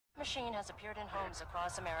Machine has appeared in homes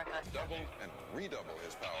across America. Double and redouble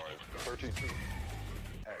his power. 32.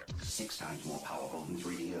 6 times more powerful than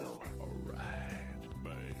 3DO. Alright,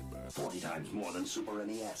 baby. 40 times more than Super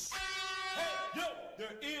NES. Hey, yo,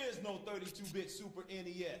 there is no 32-bit Super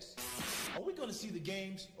NES. Are we gonna see the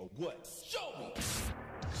games or what? Show me!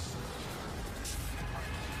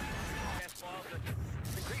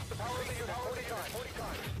 Increase the power of the unit 40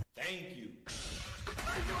 times. Thank you.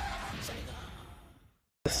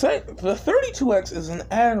 The 32X is an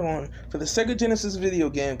add-on for the Sega Genesis video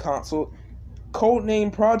game console,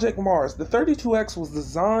 codenamed Project Mars. The 32X was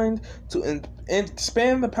designed to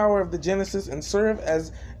expand the power of the Genesis and serve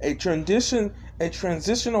as a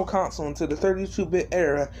transitional console into the 32-bit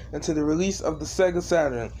era into the release of the Sega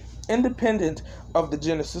Saturn. Independent of the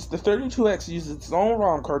Genesis, the 32X uses its own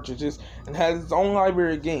ROM cartridges and has its own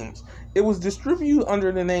library of games. It was distributed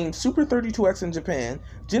under the name Super 32X in Japan,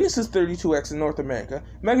 Genesis 32X in North America,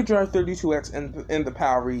 Mega Drive 32X in the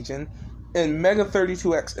PAL region, and Mega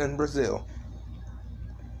 32X in Brazil.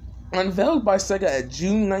 Unveiled by Sega at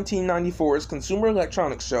June 1994's Consumer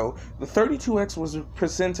Electronics Show, the 32X was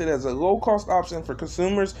presented as a low-cost option for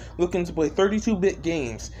consumers looking to play 32-bit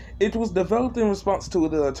games. It was developed in response to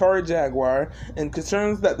the Atari Jaguar and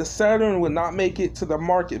concerns that the Saturn would not make it to the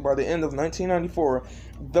market by the end of 1994,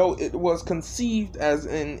 though it was conceived as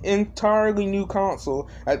an entirely new console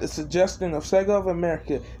at the suggestion of Sega of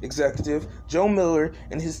America executive Joe Miller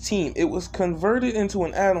and his team. It was converted into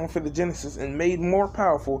an add-on for the Genesis and made more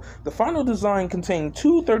powerful. The final design contained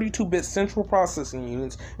two 32-bit central processing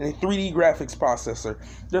units and a 3D graphics processor.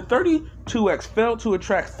 The 32X failed to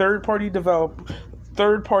attract third-party video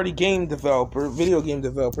game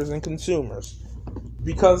developers, and consumers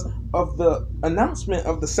because of the announcement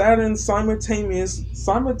of the Saturn simultaneous,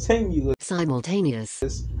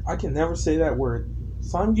 I can never say that word,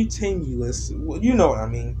 simultaneous, you know what I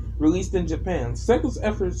mean, released in Japan. Sega's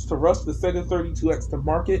efforts to rush the Sega 32X to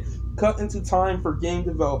market cut into time for game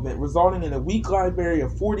development, resulting in a weak library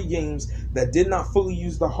of 40 games that did not fully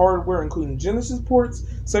use the hardware, including Genesis ports.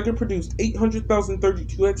 Sega produced 800,000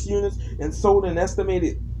 32X units and sold an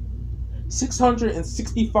estimated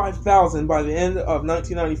 665,000 by the end of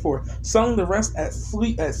 1994, selling the rest at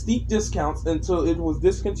steep discounts until it was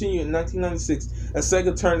discontinued in 1996 as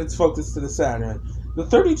Sega turned its focus to the Saturn. The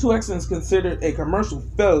 32X is considered a commercial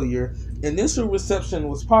failure. Initial reception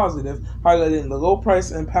was positive, highlighting the low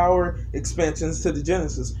price and power expansions to the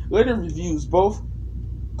Genesis. Later reviews, both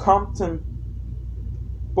contemporary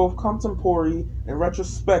and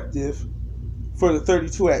retrospective, for the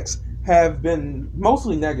 32X have been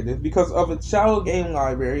mostly negative because of its shallow game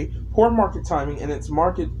library, poor market timing, and its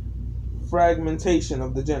market fragmentation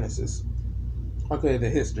of the Genesis. Okay, the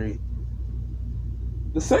history.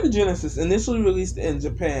 The Sega Genesis, initially released in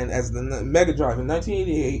Japan as the Mega Drive in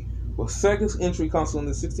 1988, was Sega's entry console in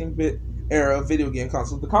the 16-bit era of video game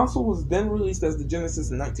consoles. The console was then released as the Genesis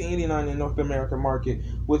in 1989 in North American market,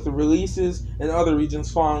 with the releases in other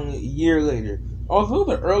regions following a year later. Although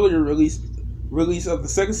the earlier release of the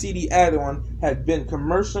Sega CD add-on had been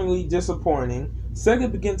commercially disappointing, Sega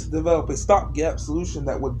began to develop a stopgap solution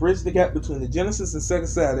that would bridge the gap between the Genesis and Sega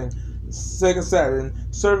Saturn,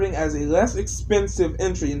 serving as a less expensive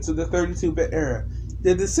entry into the 32-bit era.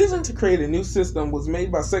 The decision to create a new system was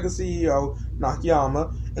made by Sega CEO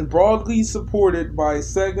Nakayama and broadly supported by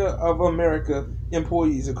Sega of America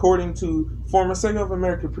employees. According to former Sega of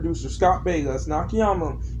America producer Scott Bayless,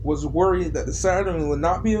 Nakayama was worried that the Saturn would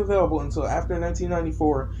not be available until after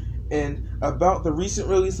 1994 and about the recent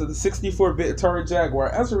release of the 64-bit Atari Jaguar.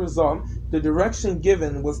 As a result, the direction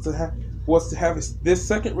given was to have this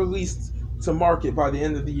second release to market by the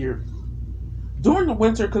end of the year. During the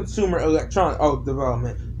Winter Consumer Electronics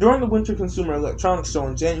Show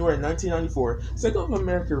in January 1994, Sega of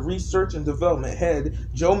America Research and Development head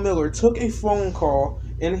Joe Miller took a phone call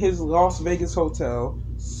in his Las Vegas hotel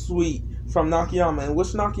suite from Nakayama, in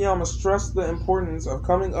which Nakayama stressed the importance of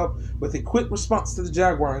coming up with a quick response to the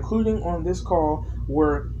Jaguar. Including on this call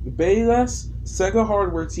were Bayless, Sega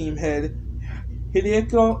hardware team head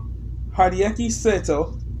Hideaki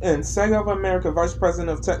Sato, and Sega of America Vice President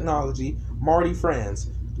of Technology Marty Franz.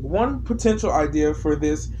 One potential idea for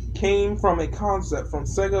this came from a concept from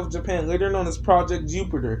Sega of Japan, later known as Project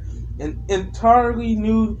Jupiter, an entirely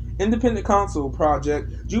new independent console project.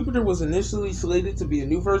 Jupiter was initially slated to be a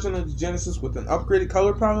new version of the Genesis with an upgraded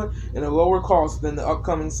color palette and a lower cost than the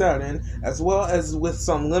upcoming Saturn, as well as with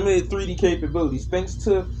some limited 3D capabilities, thanks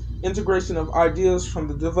to integration of ideas from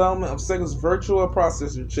the development of Sega's virtual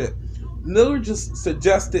processor chip. Miller just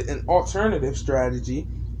suggested an alternative strategy,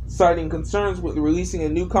 citing concerns with releasing a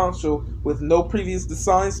new console with no previous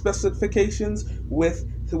design specifications with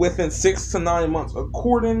within 6 to 9 months,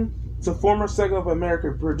 according to former SEGA of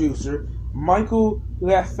America producer Michael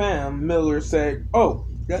Lafam. Miller said, "Oh,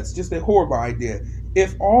 that's just a horrible idea.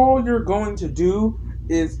 If all you're going to do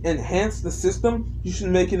is enhance the system, you should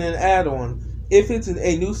make it an add-on. If it's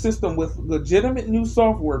a new system with legitimate new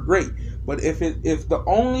software, great. But if the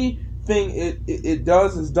only thing it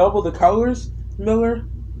does is double the colors,"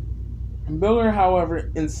 Miller, however,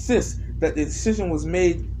 insists that the decision was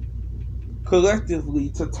made collectively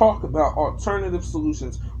to talk about alternative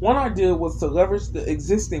solutions. One idea was to leverage the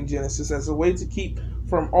existing Genesis as a way to keep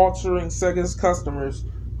from altering Sega's customers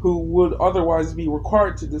who would otherwise be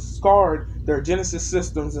required to discard their Genesis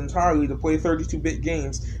systems entirely to play 32-bit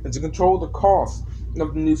games and to control the cost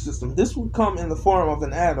of the new system. This would come in the form of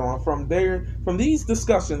an add-on. From these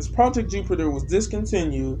discussions, Project Jupiter was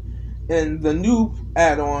discontinued and the new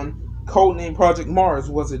add-on, codenamed Project Mars,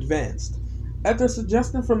 was advanced. At the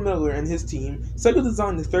suggestion from Miller and his team, Sega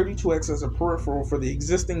designed the 32X as a peripheral for the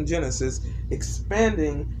existing Genesis,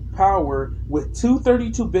 expanding power with two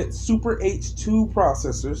 32-bit Super H2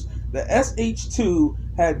 processors. The SH2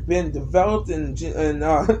 had been developed in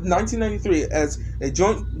 1993 as a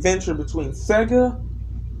joint venture between Sega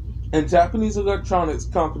and Japanese electronics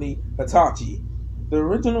company Hitachi. The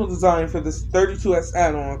original design for this 32X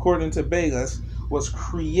add-on, according to Bayless, was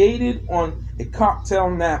created on a cocktail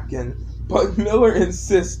napkin, but Miller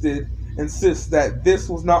insists that this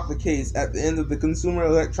was not the case at the end of the Consumer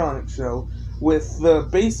Electronics Show. With the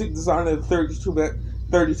basic design of the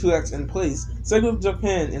 32X in place, Sega of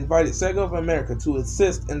Japan invited Sega of America to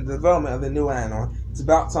assist in the development of the new add-on. It's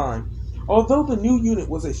about time. Although the new unit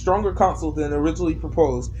was a stronger console than originally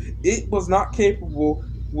proposed, it was not compatible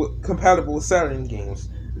with Saturn games.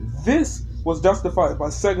 This was justified by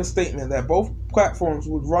Sega's statement that both platforms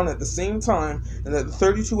would run at the same time and that the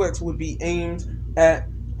 32X would be aimed at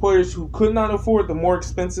players who could not afford the more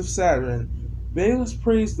expensive Saturn. Bayless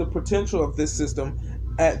praised the potential of this system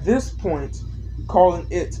at this point, calling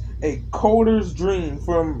it a coder's dream.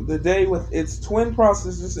 From the day with its twin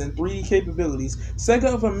processors and 3D capabilities,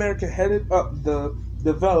 Sega of America headed up the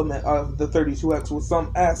development of the 32X with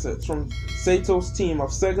some assets from Sato's team of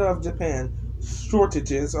Sega of Japan.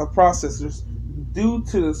 Shortages of processors due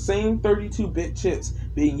to the same 32-bit chips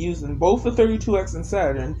being used in both the 32X and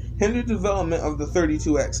Saturn hindered development of the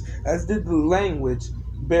 32X, as did the language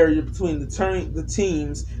barrier between the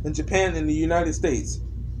teams in Japan and the United States.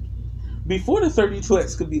 Before the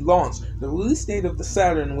 32X could be launched, the release date of the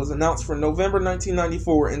Saturn was announced for November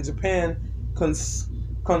 1994 in Japan,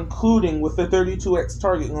 concluding with the 32X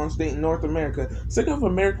target launch date in North America. Sega of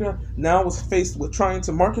America now was faced with trying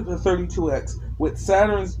to market the 32X, with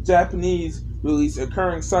Saturn's Japanese release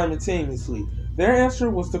occurring simultaneously. Their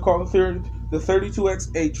answer was to call the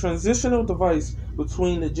 32X a transitional device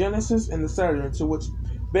between the Genesis and the Saturn, to which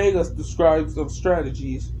Bayless describes of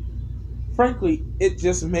strategies. Frankly, it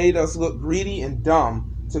just made us look greedy and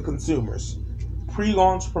dumb to consumers.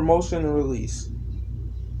 Pre-launch promotion and release.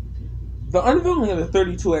 The unveiling of the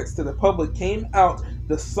 32X to the public came at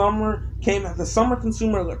the Summer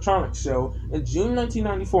Consumer Electronics Show in June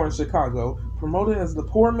 1994 in Chicago, promoted as the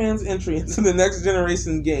poor man's entry into the next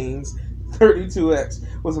generation games. 32X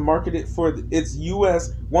was marketed for its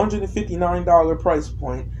US $159 price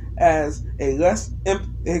point as a less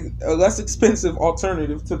expensive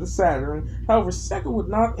alternative to the Saturn. However, Sega would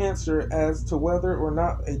not answer as to whether or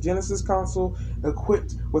not a Genesis console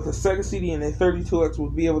equipped with a Sega CD and a 32X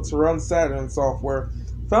would be able to run Saturn software.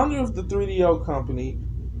 Founder of the 3DO company,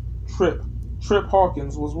 Trip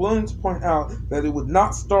Hawkins, was willing to point out that it would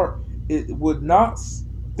not,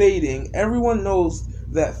 stating, "Everyone knows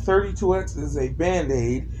that 32X is a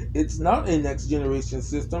band-aid. It's not a next-generation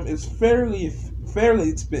system. It's fairly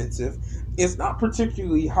expensive. It's not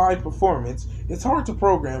particularly high performance. It's hard to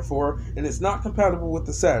program for, and it's not compatible with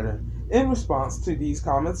the Saturn." In response to these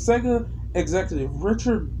comments, Sega executive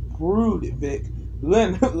Richard Brudvik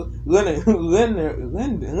Leonard,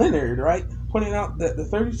 right, pointing out that the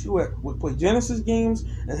 32X would play Genesis games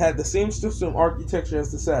and had the same system architecture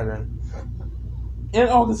as the Saturn. In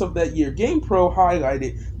August of that year, GamePro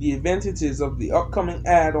highlighted the advantages of the upcoming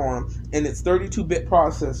add-on and its 32-bit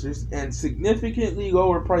processors and significantly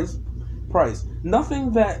lower price.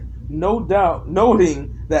 Noting that no doubt,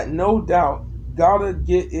 gotta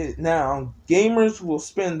get it now, gamers will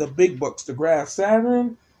spend the big bucks to grab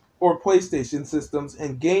Saturn or PlayStation systems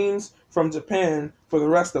and games from Japan for the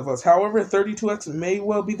rest of us. However, 32X may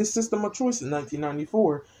well be the system of choice in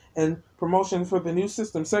 1994, and promotion for the new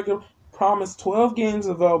system. Sega promised 12 games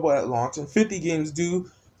available at launch and 50 games due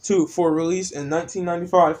for release in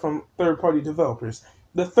 1995 from third-party developers.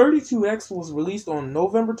 The 32X was released on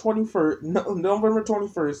November 21st,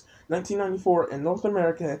 1994 in North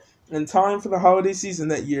America in time for the holiday season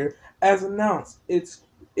that year. As announced, it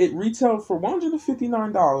retailed for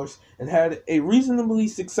 $159 and had a reasonably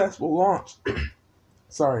successful launch.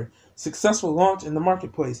 Successful launch in the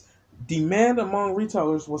marketplace. Demand among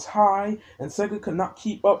retailers was high, and Sega could not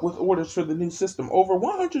keep up with orders for the new system. Over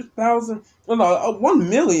 1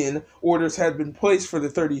 million orders had been placed for the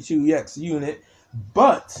 32X unit,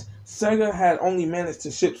 but Sega had only managed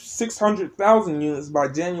to ship 600,000 units by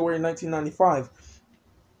January 1995.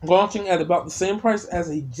 Launching at about the same price as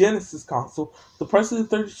a Genesis console, the price of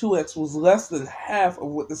the 32X was less than half of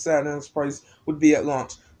what the Saturn's price would be at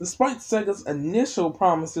launch. Despite Sega's initial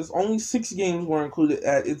promises, only 6 games were included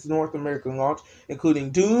at its North American launch, including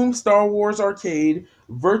Doom, Star Wars Arcade,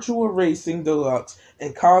 Virtua Racing Deluxe,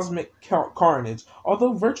 and Cosmic Carnage.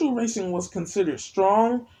 Although Virtua Racing was considered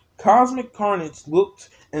strong, Cosmic Carnage looked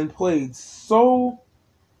and played so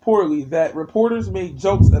poorly that reporters made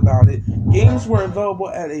jokes about it. Games were available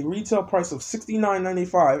at a retail price of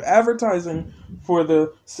 $69.95. Advertising for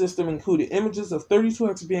the system included images of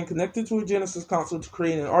 32X being connected to a Genesis console to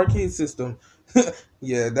create an arcade system.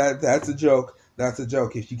 Yeah, that's a joke. That's a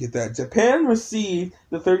joke if you get that. Japan received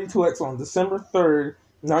the 32X on December 3rd,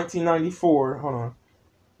 1994. Hold on.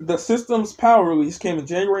 The system's power release came in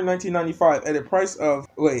January 1995 at a price of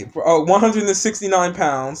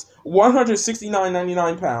 £169,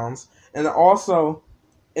 £169.99, and also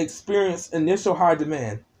experienced initial high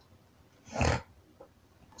demand.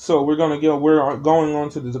 So we're going on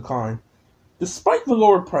to the decline. Despite the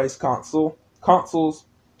lower price consoles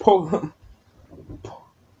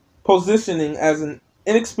positioning as an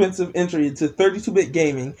inexpensive entry into 32-bit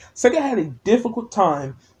gaming, Sega had a difficult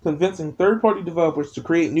time convincing third-party developers to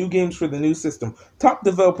create new games for the new system. Top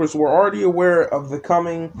developers were already aware of the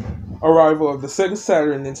coming arrival of the Sega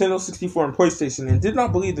Saturn, Nintendo 64, and PlayStation, and did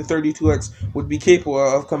not believe the 32X would be capable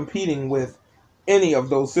of competing with any of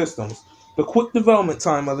those systems. The quick development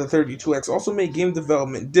time of the 32X also made game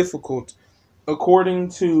development difficult, according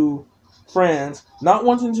to Franz, not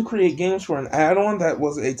wanting to create games for an add-on that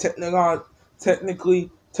was a technological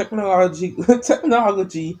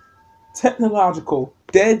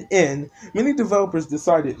dead end. Many developers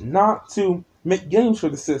decided not to make games for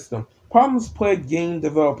the system. Problems plagued game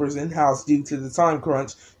developers in-house due to the time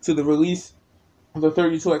crunch to the release of the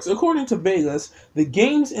 32X. According to Vegas, the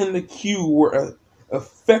games in the queue were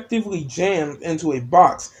effectively jammed into a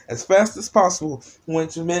box as fast as possible,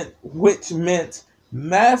 which meant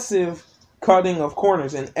massive cutting of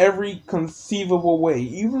corners in every conceivable way.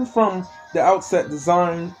 Even from the outset,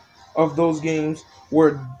 design of those games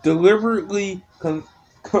were deliberately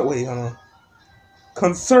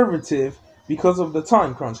conservative because of the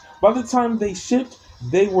time crunch. By the time they shipped,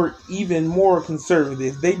 they were even more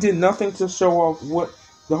conservative. They did nothing to show off what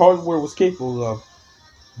the hardware was capable of.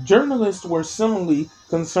 Journalists were similarly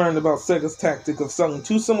concerned about Sega's tactic of selling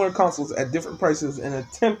two similar consoles at different prices and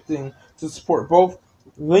attempting to support both,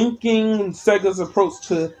 linking Sega's approach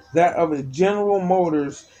to that of a General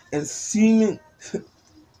Motors and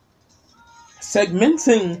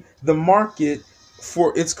segmenting the market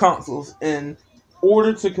for its consoles in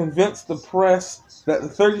order to convince the press that the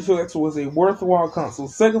 32X was a worthwhile console.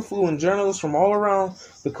 Sega flew in journalists from all around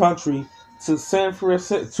the country to San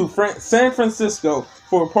Francisco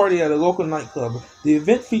for a party at a local nightclub. The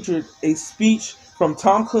event featured a speech from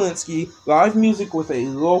Tom Kalinske, live music with a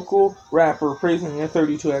local rapper praising the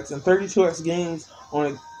 32X, and 32X games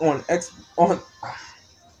on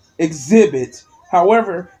exhibit.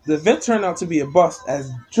 However, the event turned out to be a bust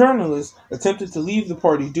as journalists attempted to leave the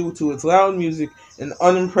party due to its loud music and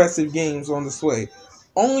unimpressive games on display,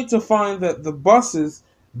 only to find that the buses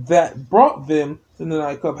that brought them to the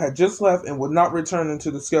nightclub had just left and would not return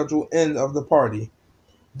until the scheduled end of the party.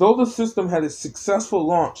 Though the system had a successful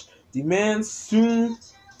launch, demand soon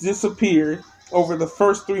disappeared over the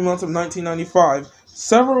first 3 months of 1995.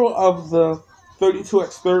 Several of the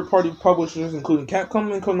 32X third-party publishers, including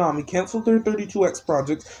Capcom and Konami, canceled their 32X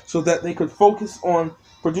projects so that they could focus on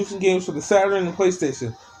producing games for the Saturn and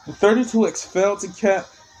PlayStation. The 32X failed to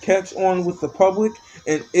catch on with the public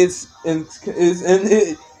and is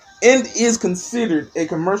considered a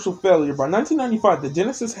commercial failure. By 1995, the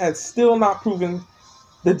Genesis had still not proven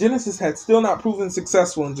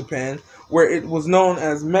successful in Japan, where it was known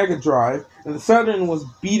as Mega Drive, and the Saturn was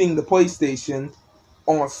beating the PlayStation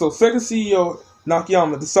on. So Sega CEO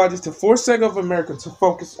Nakayama decided to force Sega of America to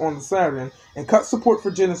focus on the Saturn and cut support for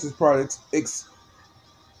Genesis products,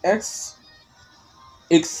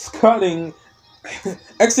 cutting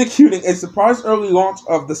Executing a surprise early launch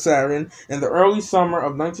of the Saturn in the early summer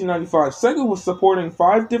of 1995, Sega was supporting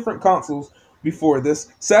 5 different consoles before this: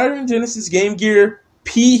 Saturn, Genesis, Game Gear,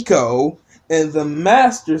 Pico, and the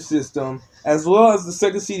Master System, as well as the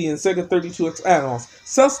Sega CD and Sega 32X add-ons.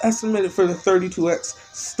 Sales estimated for the 32X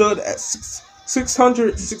stood at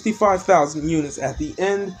 665,000 units at the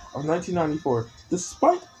end of 1994.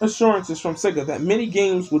 Despite assurances from Sega that many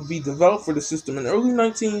games would be developed for the system in early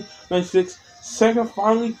 1996, Sega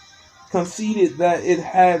finally conceded that it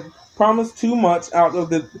had promised too much out of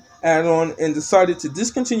the add-on and decided to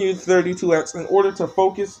discontinue the 32X in order to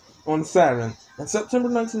focus on the Saturn. In September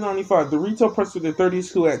 1995, the retail price for the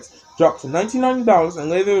 32X dropped to $19.90,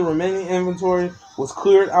 and later the remaining inventory was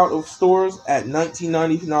cleared out of stores at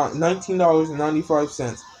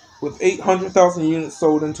 $19.95, with 800,000 units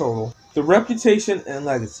sold in total. The reputation and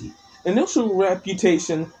legacy. Initial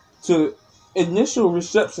reception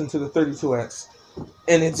to the 32X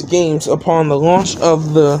and its games upon the launch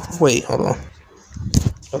of the... Wait, hold on.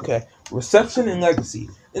 Okay. Reception and legacy.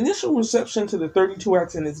 Initial reception to the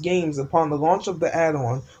 32X and its games upon the launch of the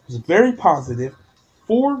add-on was very positive.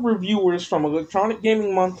 4 reviewers from Electronic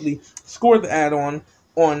Gaming Monthly scored the add-on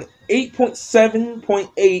on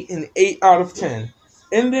 8.7.8 and 8 out of 10.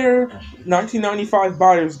 In their 1995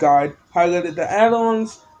 buyer's guide, highlighted the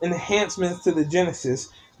add-ons enhancements to the Genesis,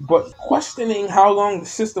 but questioning how long the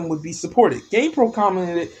system would be supported. GamePro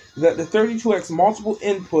commented that the 32X multiple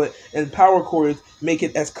input and power cords make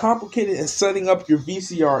it as complicated as setting up your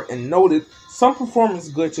VCR, and noted some performance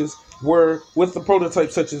glitches were with the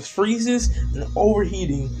prototype, such as freezes and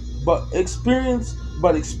overheating, but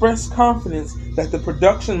expressed confidence that the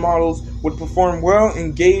production models would perform well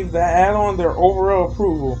and gave the add-on their overall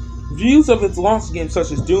approval. Views of its launch games,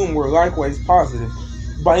 such as Doom, were likewise positive.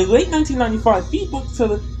 By late 1995,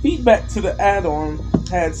 feedback to the add-on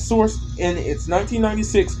had sourced in its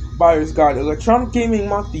 1996 buyer's guide. Electronic Gaming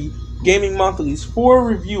Monthly's 4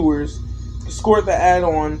 reviewers scored the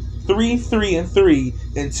add-on 3, 3, and 3,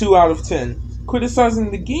 and 2 out of 10,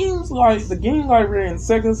 criticizing the game library and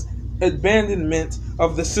Sega's abandonment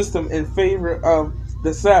of the system in favor of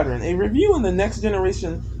the Saturn. A review in the Next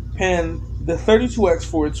Generation panned the 32X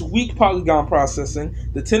for its weak polygon processing,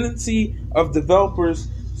 the tendency of developers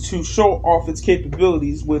to show off its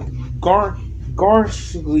capabilities with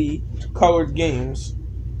garishly colored games,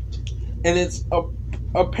 and its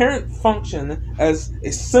apparent function as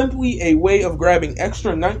simply a way of grabbing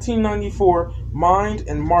extra 1994 mind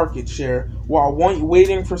and market share while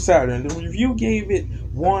waiting for Saturn. The review gave it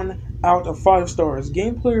 1 out of 5 stars.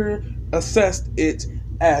 GamePlayer assessed it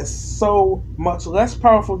as so much less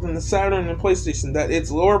powerful than the Saturn and PlayStation that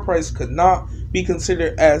its lower price could not be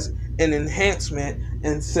considered as an enhancement,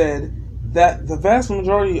 and said that the vast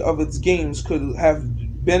majority of its games could have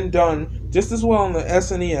been done just as well on the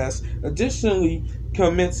SNES. Additionally,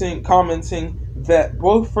 commenting that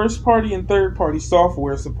both first-party and third-party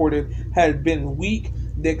software supported had been weak.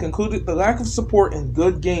 They concluded the lack of support in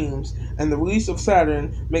good games and the release of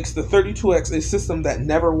Saturn makes the 32X a system that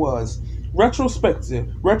never was.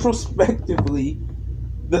 Retrospectively,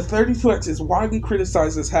 the 32X is widely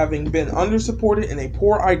criticized as having been undersupported and a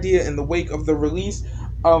poor idea in the wake of the release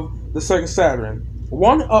of the Sega Saturn.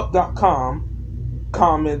 OneUp.com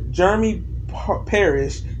comment Jeremy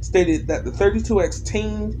Parrish stated that the 32X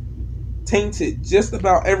tainted just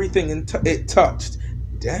about everything it touched.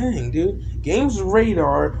 Dang, dude. Games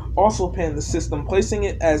Radar also panned the system, placing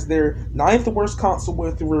it as their 9th worst console,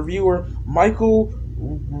 with reviewer Michael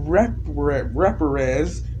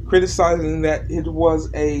Reperez criticizing that it was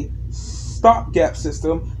a stopgap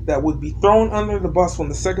system that would be thrown under the bus when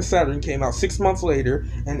the Sega Saturn came out 6 months later,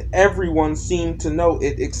 and everyone seemed to know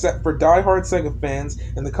it except for die-hard Sega fans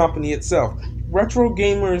and the company itself. Retro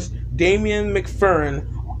Gamer's Damian McFerrin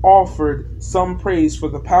offered some praise for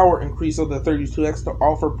the power increase of the 32X to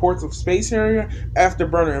offer ports of Space Harrier,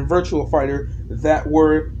 Afterburner, and Virtua Fighter that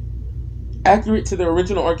were accurate to the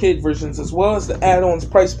original arcade versions, as well as the add-on's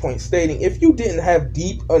price point, stating, "If you didn't have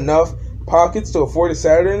deep enough pockets to afford a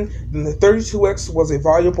Saturn, then the 32X was a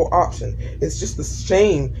valuable option. It's just a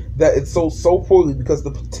shame that it sold so poorly because the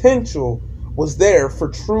potential was there for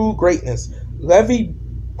true greatness." Levy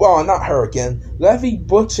Buchan,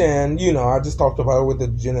 I just talked about it with the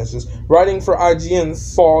Genesis, writing for IGN,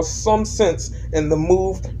 saw some sense in the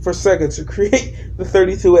move for Sega to create the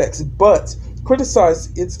 32X, but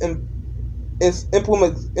criticized its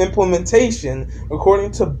implementation.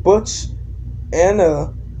 According to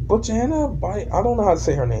Buchanna, I don't know how to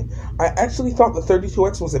say her name. "I actually thought the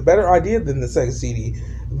 32X was a better idea than the Sega CD.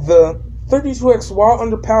 The 32X, while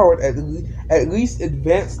underpowered, at least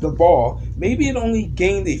advanced the ball. Maybe it only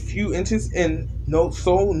gained a few inches in no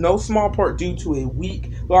small part due to a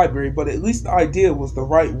weak library, but at least the idea was the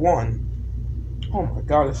right one. Oh my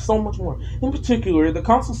god, there's so much more. In particular, the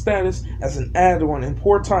console status as an add-on and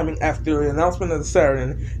poor timing after the announcement of the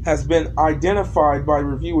Saturn has been identified by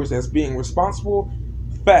reviewers as being responsible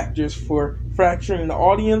factors for fracturing the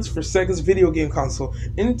audience for Sega's video game console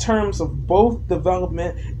in terms of both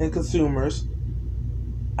development and consumers.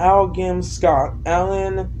 Alan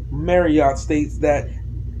Marriott states that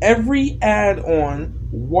every add-on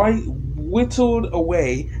whittled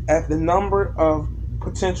away at the number of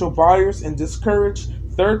potential buyers and discouraged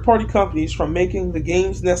third-party companies from making the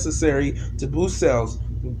games necessary to boost sales.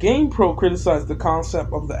 GamePro criticized the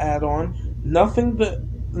concept of the add-on, noting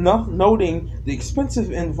the expenses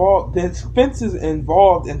involved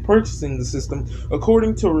in purchasing the system.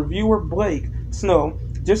 According to reviewer Blake Snow,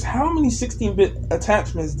 just how many 16-bit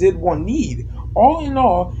attachments did one need? All in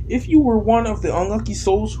all, if you were one of the unlucky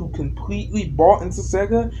souls who completely bought into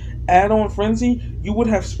Sega add-on frenzy, you would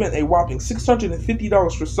have spent a whopping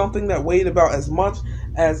 $650 for something that weighed about as much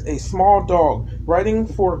as a small dog. Writing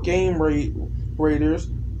for Game Raiders,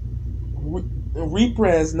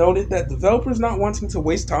 Reprez noted that developers not wanting to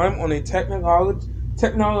waste time on a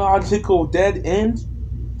technological dead end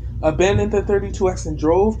abandoned the 32X and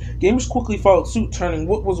drove. Gamers quickly followed suit, turning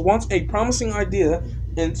what was once a promising idea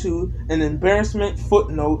into an embarrassment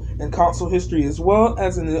footnote in console history, as well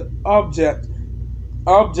as an object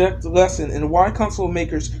lesson in why console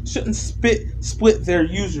makers shouldn't split their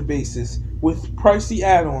user bases with pricey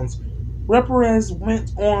add-ons. Reprez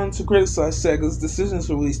went on to criticize Sega's decision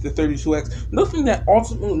to release the 32X, noting that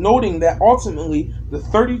ultimately the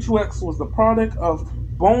 32X was the product of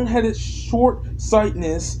boneheaded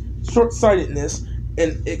short-sightedness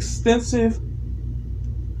and extensive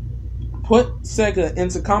put Sega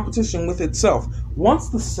into competition with itself. Once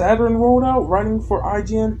the Saturn rolled out, writing for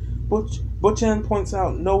IGN, Butchan points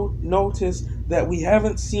out, notice that we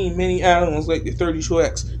haven't seen many add-ons like the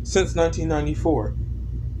 32X since 1994.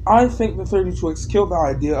 I think the 32X killed the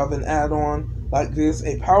idea of an add-on like this,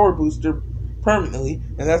 a power booster, permanently,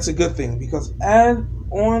 and that's a good thing, because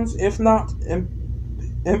add-ons, if not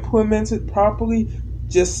implemented properly,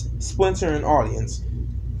 just splinter an audience.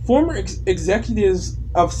 Former executives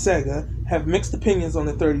of Sega have mixed opinions on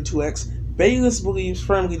the 32X. Bayless believes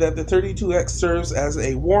firmly that the 32X serves as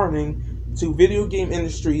a warning to video game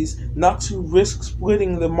industries not to risk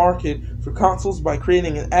splitting the market for consoles by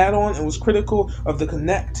creating an add-on, and was critical of the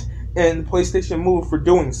Kinect and PlayStation Move for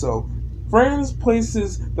doing so. Friends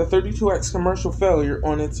places the 32X commercial failure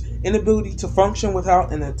on its inability to function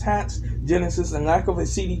without an attached Genesis and lack of a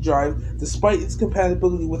CD drive, despite its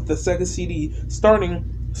compatibility with the Sega CD, stating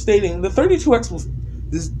the 32X was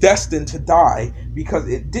destined to die because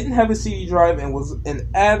it didn't have a CD drive and was an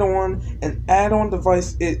add-on. An add-on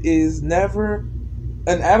device is never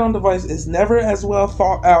as well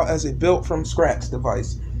thought out as a built from scratch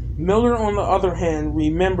device. Miller, on the other hand,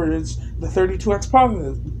 remembers the 32X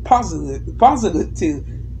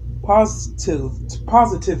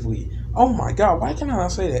positively. Oh my god, why can't I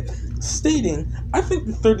not say that? Stating, I think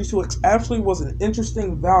the 32X actually was an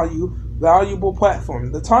interesting, valuable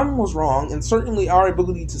platform. The timing was wrong, and certainly our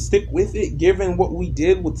ability to stick with it, given what we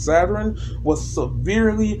did with Saturn, was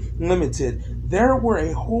severely limited. There were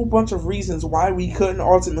a whole bunch of reasons why we couldn't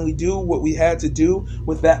ultimately do what we had to do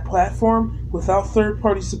with that platform without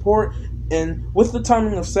third-party support and with the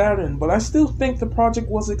timing of Saturn, but I still think the project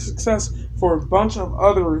was a success for a bunch of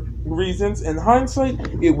other reasons. In hindsight,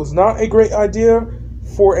 it was not a great idea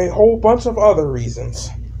for a whole bunch of other reasons.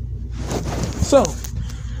 So,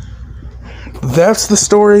 that's the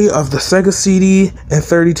story of the Sega CD and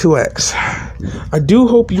 32X. I do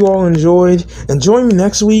hope you all enjoyed, and join me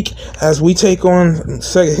next week as we take on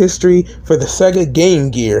Sega history for the Sega Game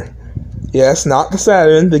Gear. Yes, not the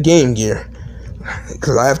Saturn, the Game Gear.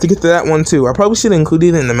 Because I have to get to that one too. I probably should include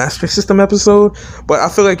it in the Master System episode, but I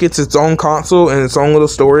feel like it's its own console and its own little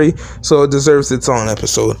story, so it deserves its own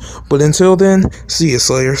episode. But until then, see you,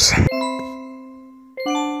 Slayers.